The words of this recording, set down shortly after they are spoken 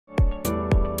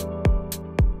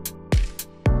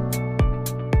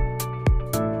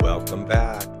Welcome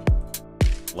back.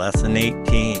 Lesson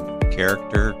 18,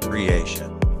 Character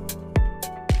Creation.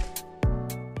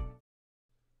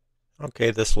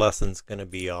 Okay, this lesson's going to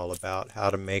be all about how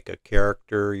to make a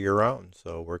character your own.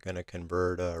 So we're going to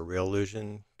convert a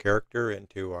Reallusion character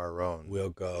into our own. We'll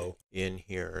go in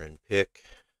here and pick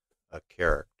a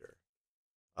character.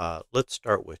 Let's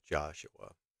start with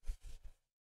Joshua.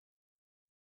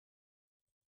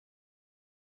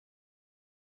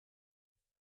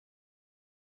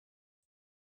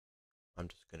 I'm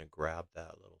just going to grab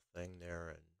that little thing there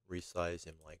and resize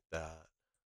him like that.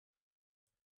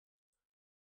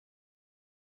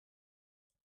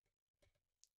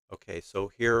 Okay, so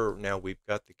here now we've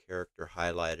got the character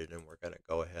highlighted, and we're going to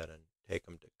go ahead and take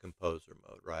him to composer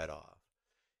mode right off.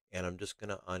 And I'm just going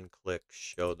to unclick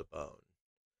show the bone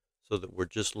so that we're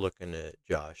just looking at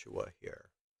Joshua here.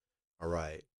 All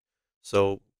right,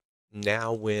 so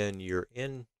now when you're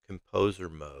in composer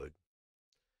mode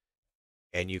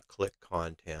and you click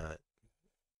content,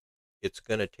 it's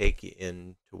going to take you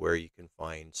in to where you can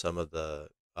find some of the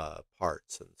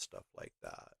parts and stuff like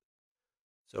that.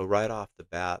 So right off the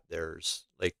bat, there's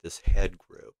like this head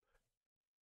group.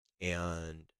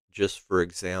 And just for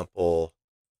example,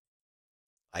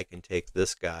 I can take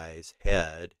this guy's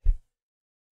head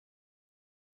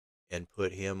and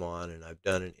put him on, and I've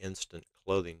done an instant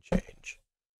clothing change.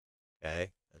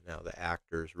 Okay, and now the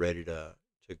actor's ready to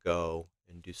go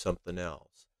and do something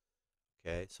else.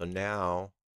 Okay, so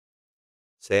now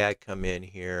say I come in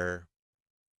here.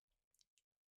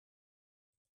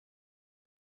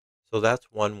 So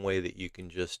that's one way that you can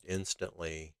just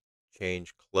instantly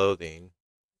change clothing,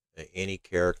 any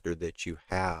character that you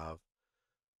have.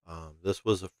 This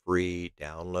was a free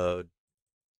download.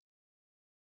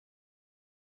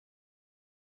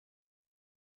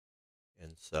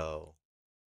 And so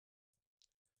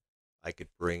I could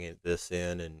bring this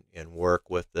in and work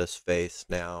with this face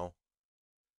now.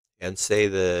 And say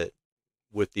that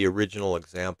with the original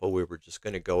example, we were just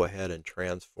going to go ahead and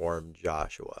transform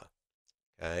Joshua.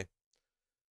 Okay.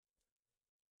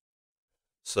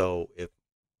 So if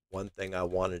one thing I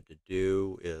wanted to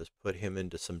do is put him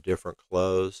into some different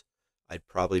clothes, I'd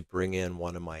probably bring in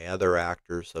one of my other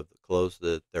actors of the clothes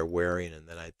that they're wearing, and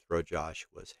then I'd throw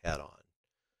Joshua's head on.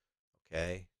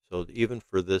 Okay, so even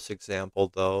for this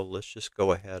example though, let's just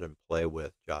go ahead and play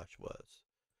with Joshua's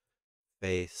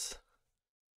face.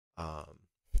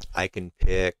 I can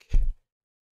pick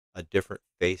a different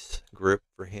face group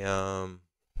for him.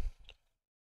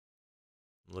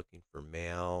 I'm looking for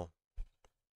male.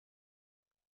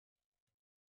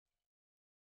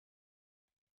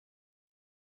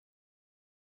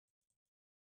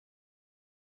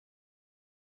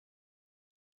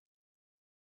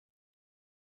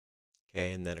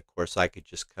 Okay, and then of course I could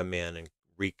just come in and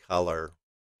recolor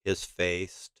his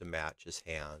face to match his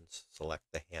hands, select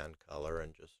the hand color,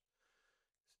 and just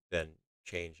then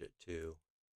change it to,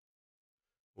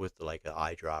 with like an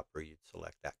eyedropper, you'd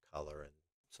select that color. And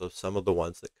so some of the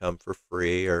ones that come for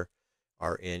free are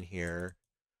in here.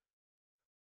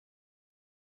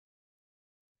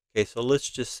 Okay, so let's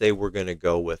just say we're going to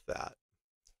go with that.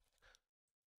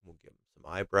 We'll give him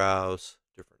some eyebrows,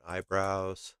 different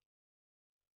eyebrows.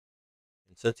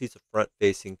 And since he's a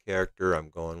front-facing character, I'm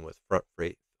going with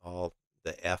all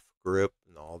the F group,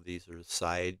 and all these are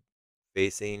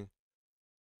side-facing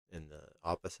in the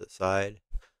opposite side.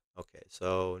 Okay,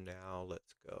 so now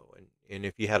let's go. And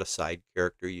if you had a side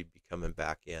character, you'd be coming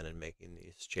back in and making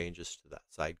these changes to that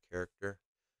side character.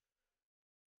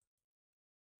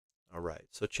 All right,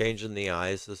 so changing the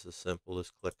eyes is as simple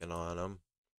as clicking on them.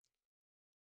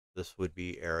 This would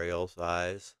be Ariel's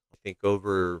eyes. I think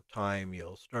over time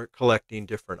you'll start collecting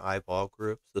different eyeball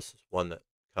groups. This is one that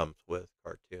comes with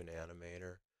Cartoon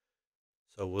Animator.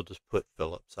 So we'll just put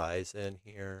Philip's eyes in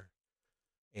here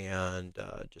and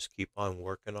just keep on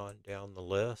working on down the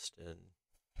list. And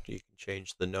you can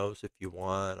change the nose if you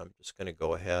want. I'm just going to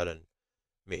go ahead and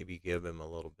maybe give him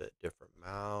a little bit different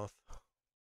mouth.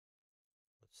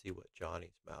 Let's see what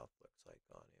Johnny's mouth looks like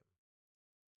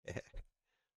on him.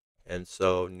 And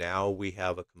so now we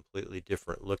have a completely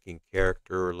different looking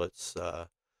character. Let's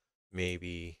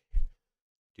maybe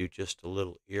do just a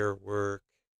little ear work.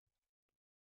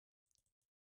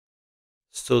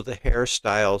 So the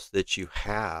hairstyles that you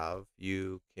have,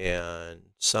 you can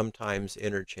sometimes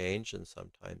interchange and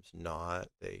sometimes not.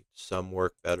 Some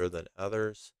work better than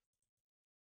others.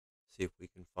 See if we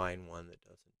can find one that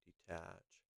doesn't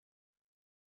detach.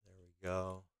 There we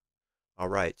go. All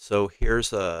right, so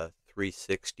here's a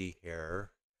 360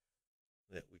 hair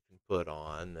that we can put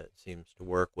on that seems to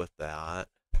work with that.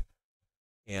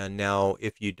 And now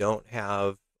if you don't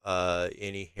have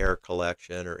any hair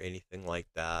collection or anything like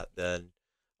that, then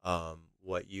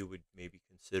what you would maybe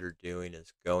consider doing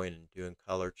is going and doing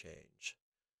color change.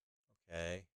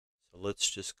 Okay, so let's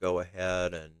just go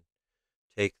ahead and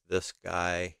take this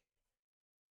guy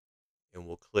and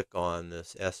we'll click on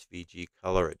this SVG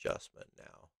color adjustment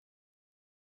now.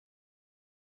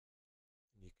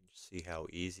 You can see how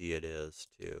easy it is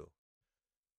to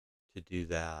do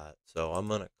that. So I'm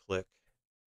going to click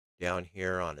down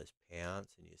here on his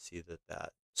pants, and you see that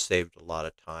that saved a lot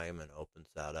of time and opens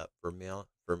that up for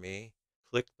me.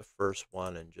 Click the first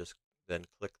one and just then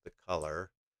click the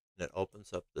color, and it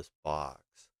opens up this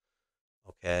box.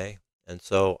 Okay, and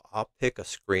so I'll pick a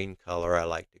screen color. I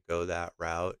like to go that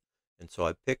route, and so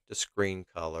I picked a screen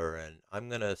color, and I'm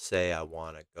going to say I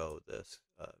want to go this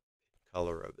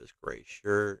color of his gray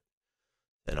shirt.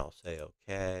 Then I'll say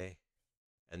okay,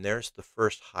 and there's the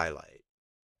first highlight.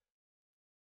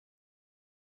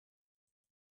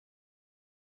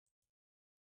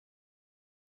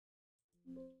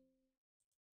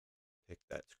 Pick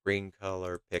that screen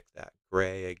color, pick that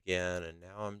gray again, and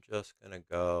now I'm just going to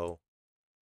go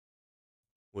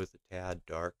with a tad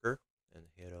darker and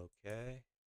hit OK.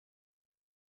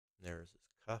 There's his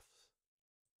cuffs.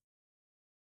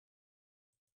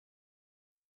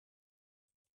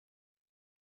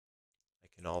 I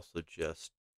can also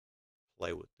just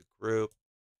play with the group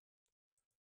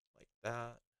like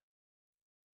that.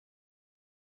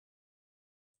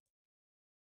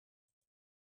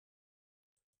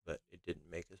 But it didn't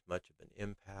make as much of an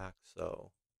impact,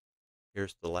 so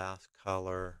here's the last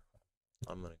color.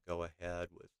 I'm going to go ahead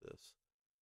with this,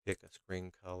 pick a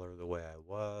screen color the way I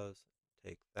was,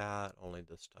 take that, only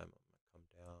this time I'm going to come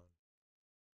down,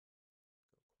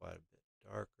 go quite a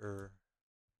bit darker.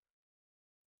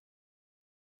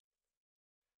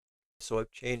 So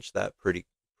I've changed that pretty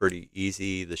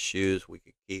easy. The shoes we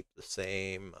could keep the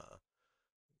same.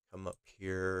 Come up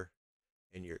here,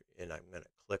 and I'm going to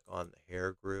click on the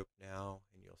hair group now,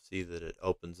 and you'll see that it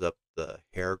opens up the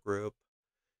hair group.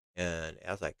 And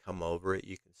as I come over it,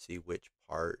 you can see which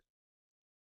part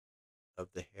of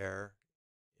the hair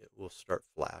it will start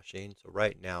flashing. So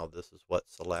right now, this is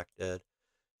what's selected,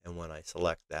 and when I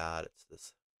select that, it's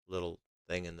this little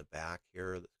thing in the back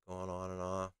here that's going on and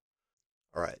off.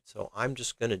 All right, so I'm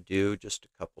just going to do just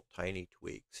a couple tiny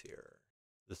tweaks here.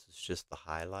 This is just the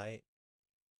highlight.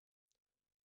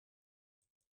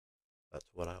 That's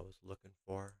what I was looking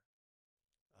for.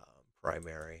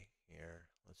 Primary here.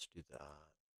 Let's do that.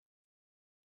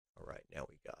 All right, now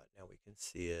we can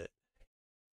see it.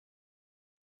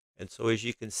 And so as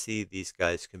you can see, these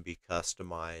guys can be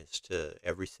customized to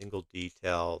every single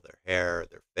detail, their hair,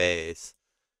 their face.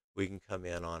 We can come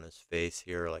in on his face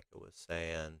here, like I was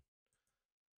saying.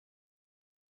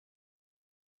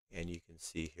 And you can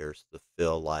see here's the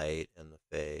fill light in the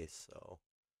face. So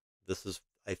this is,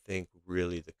 I think,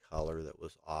 really the color that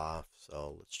was off.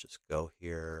 So let's just go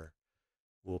here.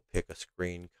 We'll pick a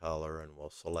screen color and we'll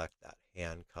select that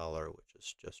hand color, which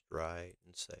is just right,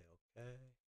 and say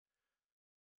okay.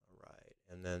 All right,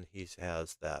 and then he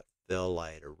has that fill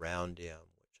light around him,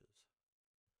 which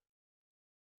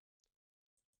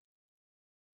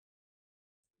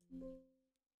is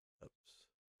oops.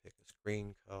 Pick a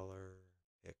screen color,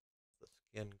 pick the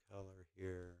skin color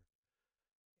here,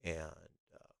 and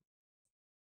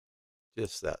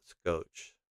just that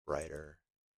scotch brighter.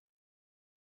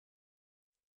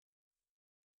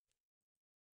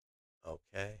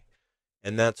 Okay,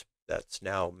 and that's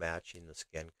now matching the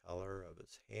skin color of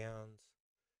his hands.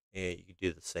 And you can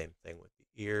do the same thing with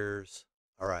the ears.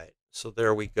 All right, so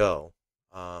there we go.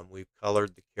 We've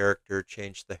colored the character,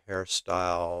 changed the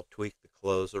hairstyle, tweaked the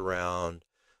clothes around.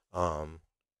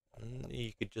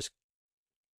 You could just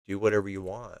do whatever you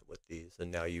want with these,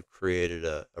 and now you've created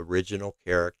a original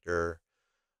character.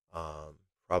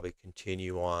 Probably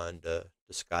continue on to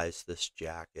disguise this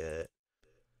jacket.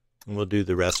 And we'll do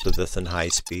the rest of this in high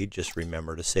speed. Just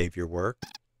remember to save your work.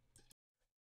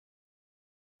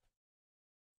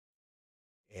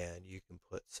 And you can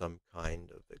put some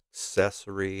kind of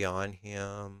accessory on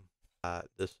him.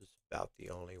 This is about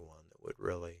the only one that would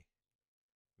really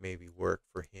maybe work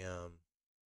for him.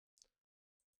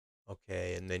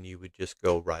 Okay, and then you would just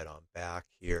go right on back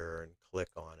here and click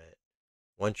on it.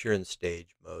 Once you're in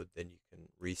stage mode, then you can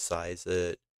resize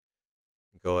it,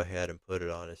 go ahead and put it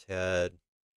on his head.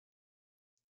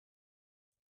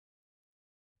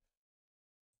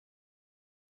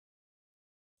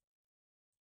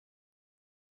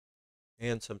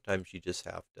 And sometimes you just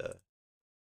have to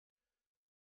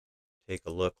take a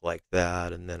look like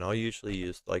that, and then I'll usually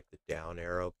use like the down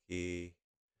arrow key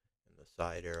and the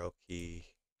side arrow key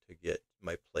to get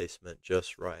my placement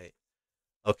just right.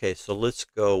 Okay, so let's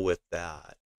go with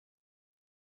that.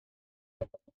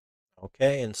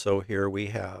 Okay, and so here we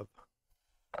have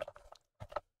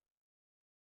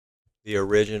the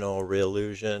original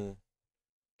Reallusion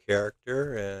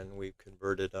character, and we've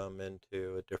converted them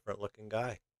into a different looking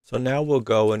guy. So now we'll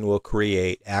go and we'll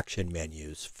create action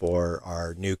menus for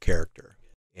our new character.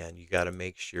 And you got to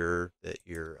make sure that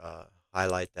you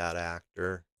highlight that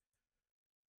actor.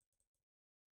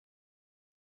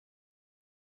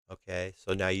 Okay,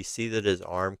 so now you see that his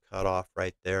arm cut off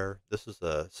right there. This is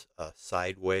a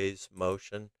sideways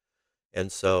motion. And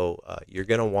so you're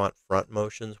going to want front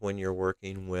motions when you're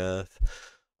working with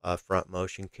a front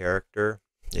motion character.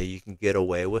 Now, you can get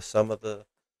away with some of the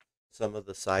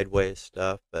sideways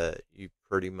stuff, but you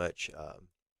pretty much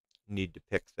need to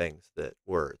pick things that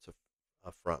where it's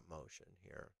a front motion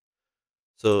here.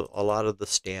 So a lot of the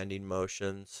standing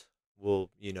motions will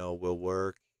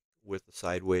work with the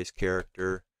sideways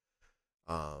character.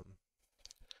 Um,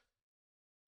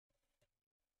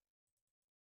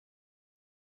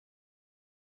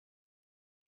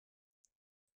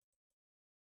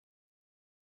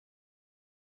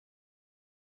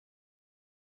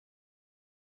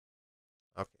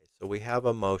 okay, so we have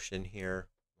a motion here,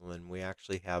 and we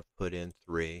actually have put in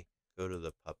 3. Go to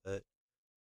the puppet,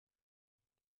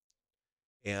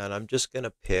 and I'm just going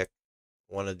to pick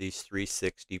one of these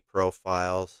 360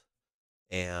 profiles,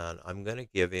 and I'm going to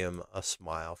give him a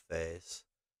smile face,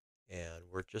 and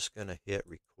we're just going to hit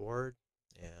record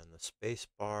and the space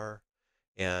bar,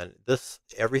 and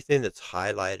everything that's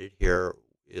highlighted here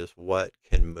is what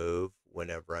can move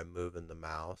whenever I'm moving the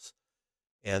mouse.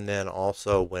 And then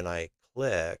also when I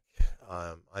click,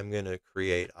 I'm going to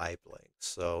create eye blinks.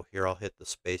 So here I'll hit the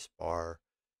space bar,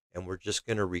 and we're just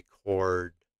going to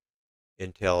record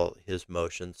until his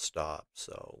motion stops.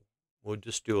 So we'll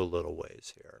just do a little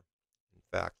ways here.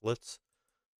 In fact, let's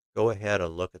go ahead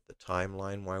and look at the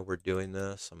timeline while we're doing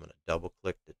this. I'm going to double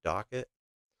click the docket,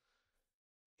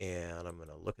 and I'm going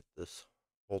to look at this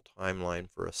whole timeline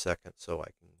for a second so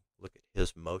I can look at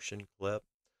his motion clip.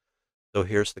 So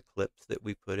here's the clips that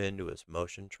we put into his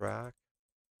motion track,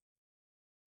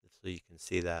 so you can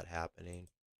see that happening.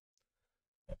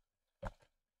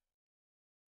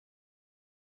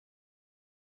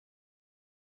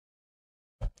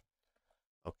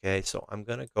 Okay, so I'm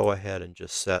going to go ahead and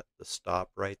just set the stop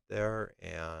right there,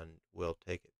 and we'll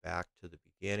take it back to the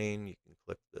beginning. You can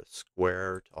click the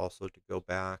square to go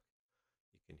back.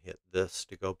 You can hit this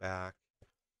to go back.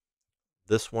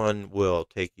 This one will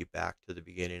take you back to the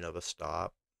beginning of a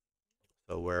stop.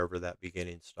 So wherever that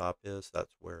beginning stop is,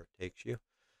 that's where it takes you.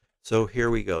 So here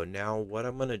we go. Now what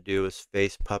I'm going to do is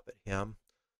face puppet him.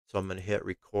 So I'm going to hit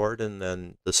record and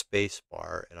then the space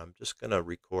bar, and I'm just going to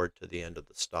record to the end of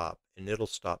the stop, and it'll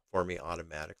stop for me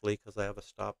automatically because I have a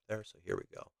stop there. So here we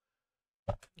go.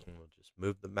 And we'll just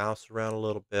move the mouse around a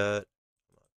little bit,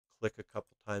 click a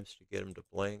couple times to get him to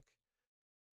blink,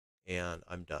 and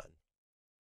I'm done.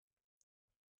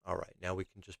 All right, now we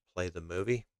can just play the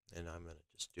movie, and I'm going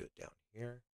to just do it down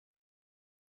here.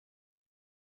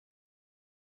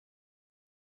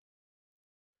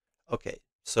 Okay,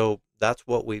 so that's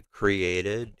what we've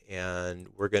created, and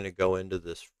we're going to go into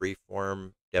this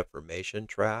freeform deformation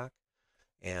track,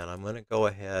 and I'm going to go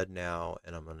ahead now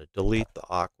and I'm going to delete the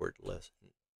awkwardness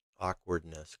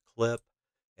clip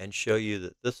and show you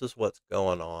that this is what's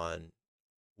going on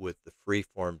with the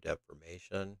freeform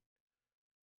deformation.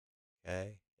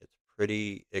 Okay, it's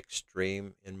pretty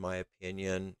extreme in my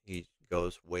opinion. He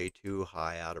goes way too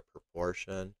high out of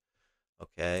proportion.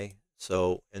 Okay,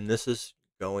 so, and this is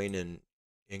going in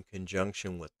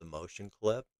conjunction with the motion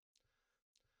clip.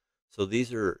 So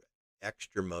these are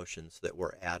extra motions that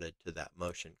were added to that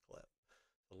motion clip.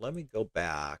 So let me go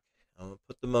back. I'm going to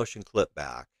put the motion clip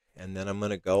back, and then I'm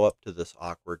going to go up to this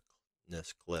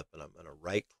awkwardness clip, and I'm going to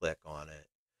right click on it,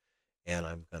 and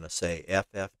I'm going to say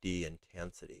FFD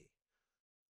Intensity.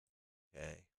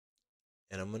 Okay,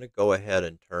 and I'm going to go ahead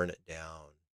and turn it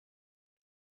down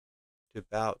to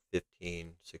about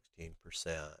 15–16%.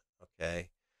 Okay,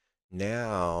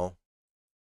 now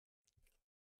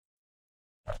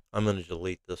I'm going to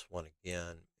delete this one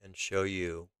again and show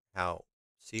you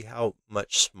see how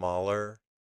much smaller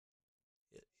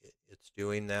it's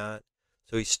doing that.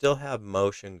 So we still have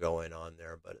motion going on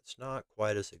there, but it's not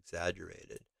quite as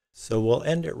exaggerated. So we'll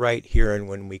end it right here, and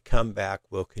when we come back,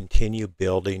 we'll continue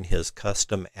building his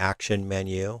custom action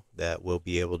menu that we'll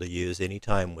be able to use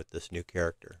anytime with this new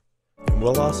character. And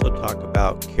we'll also talk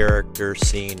about character,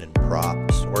 scene, and prop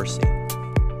sourcing.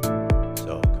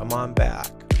 So come on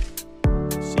back.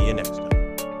 See you next time.